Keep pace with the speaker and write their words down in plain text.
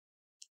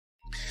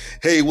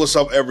Hey, what's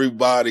up,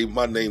 everybody?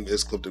 My name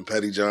is Clifton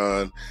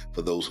Pettyjohn,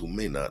 for those who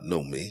may not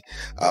know me.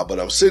 But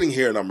I'm sitting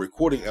here and I'm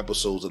recording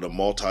episodes of the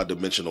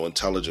Multidimensional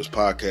Intelligence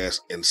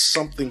Podcast, and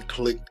something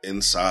clicked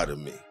inside of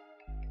me.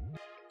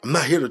 I'm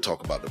not here to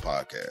talk about the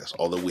podcast,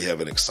 although we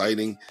have an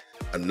exciting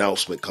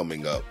announcement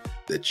coming up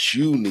that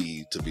you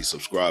need to be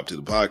subscribed to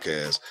the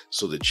podcast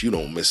so that you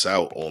don't miss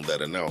out on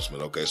that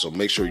announcement. Okay, so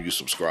make sure you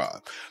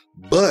subscribe.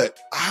 But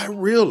I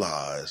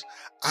realize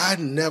I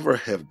never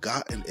have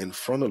gotten in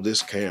front of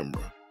this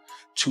camera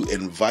to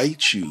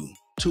invite you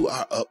to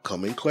our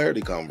upcoming Clarity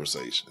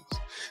Conversations.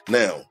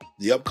 Now,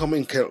 the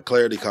upcoming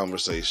Clarity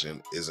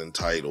Conversation is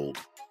entitled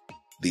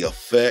The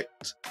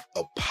Effect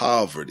of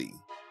Poverty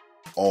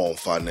on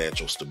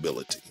Financial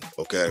Stability,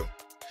 okay?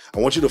 I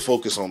want you to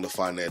focus on the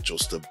financial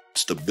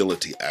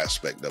stability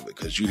aspect of it,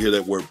 because you hear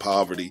that word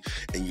poverty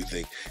and you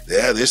think,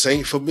 yeah, this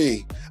ain't for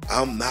me.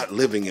 I'm not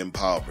living in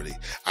poverty.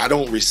 I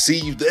don't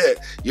receive that.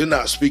 You're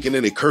not speaking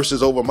any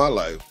curses over my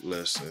life.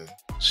 Listen,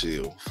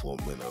 chill for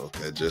a minute,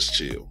 okay? Just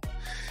chill.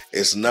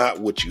 It's not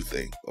what you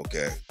think,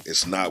 okay?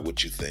 It's not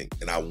what you think.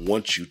 And I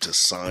want you to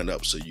sign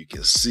up so you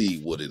can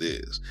see what it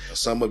is.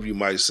 Some of you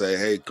might say,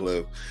 hey,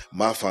 Cliff,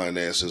 my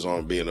finances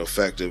aren't being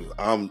effective.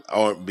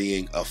 Aren't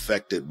being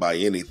affected by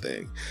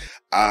anything.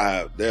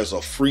 There's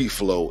a free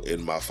flow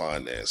in my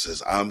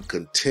finances. I'm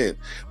content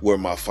where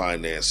my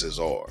finances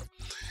are.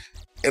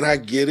 And I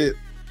get it,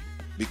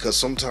 because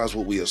sometimes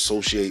what we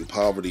associate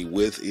poverty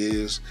with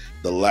is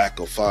the lack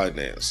of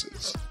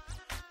finances.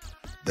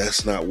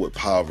 That's not what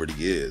poverty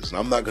is. And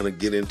I'm not going to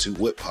get into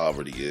what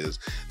poverty is.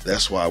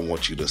 That's why I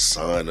want you to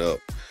sign up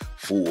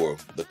for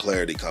the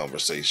Clarity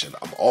Conversation.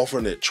 I'm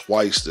offering it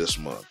twice this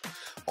month,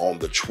 on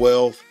the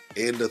 12th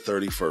and the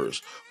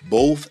 31st,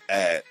 both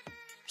at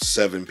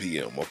 7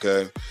 p.m.,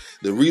 okay?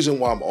 The reason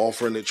why I'm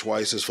offering it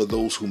twice is for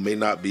those who may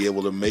not be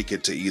able to make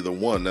it to either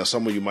one. Now,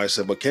 some of you might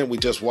say, but can't we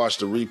just watch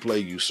the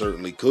replay? You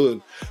certainly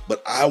could,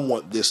 but I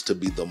want this to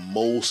be the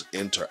most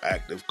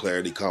interactive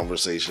Clarity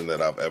Conversation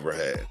that I've ever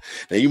had.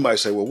 Now, you might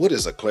say, well, what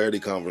is a Clarity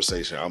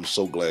Conversation? I'm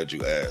so glad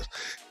you asked.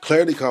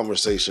 Clarity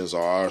Conversations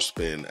are our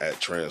spin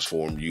at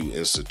Transform You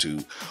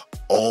Institute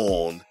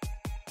on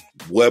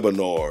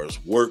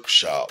webinars,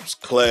 workshops,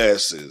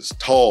 classes,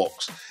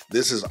 talks.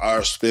 This is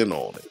our spin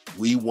on it.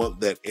 We want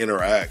that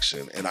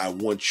interaction, and I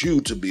want you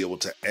to be able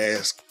to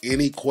ask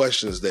any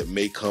questions that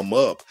may come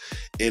up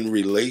in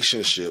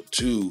relationship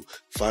to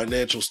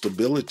financial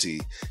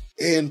stability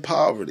and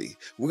poverty.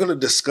 We're going to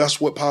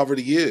discuss what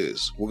poverty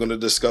is. We're going to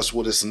discuss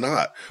what it's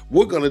not.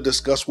 We're going to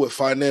discuss what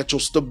financial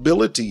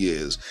stability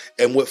is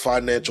and what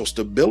financial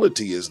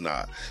stability is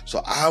not.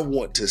 So I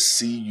want to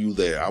see you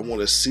there. I want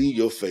to see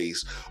your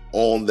face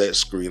on that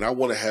screen. I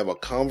want to have a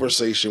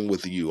conversation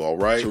with you, all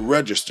right? To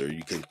register,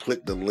 you can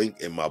click the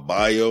link in my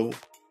bio,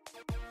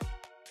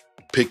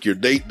 pick your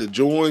date to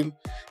join,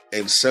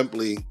 and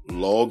simply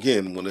log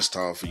in when it's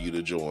time for you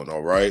to join,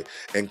 all right?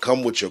 And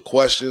come with your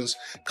questions.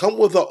 Come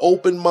with an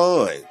open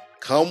mind.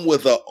 Come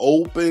with an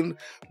open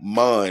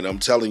mind. I'm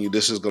telling you,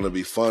 this is going to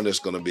be fun. It's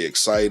going to be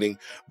exciting,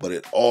 but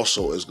it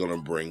also is going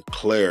to bring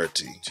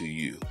clarity to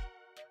you.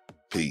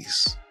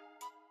 Peace.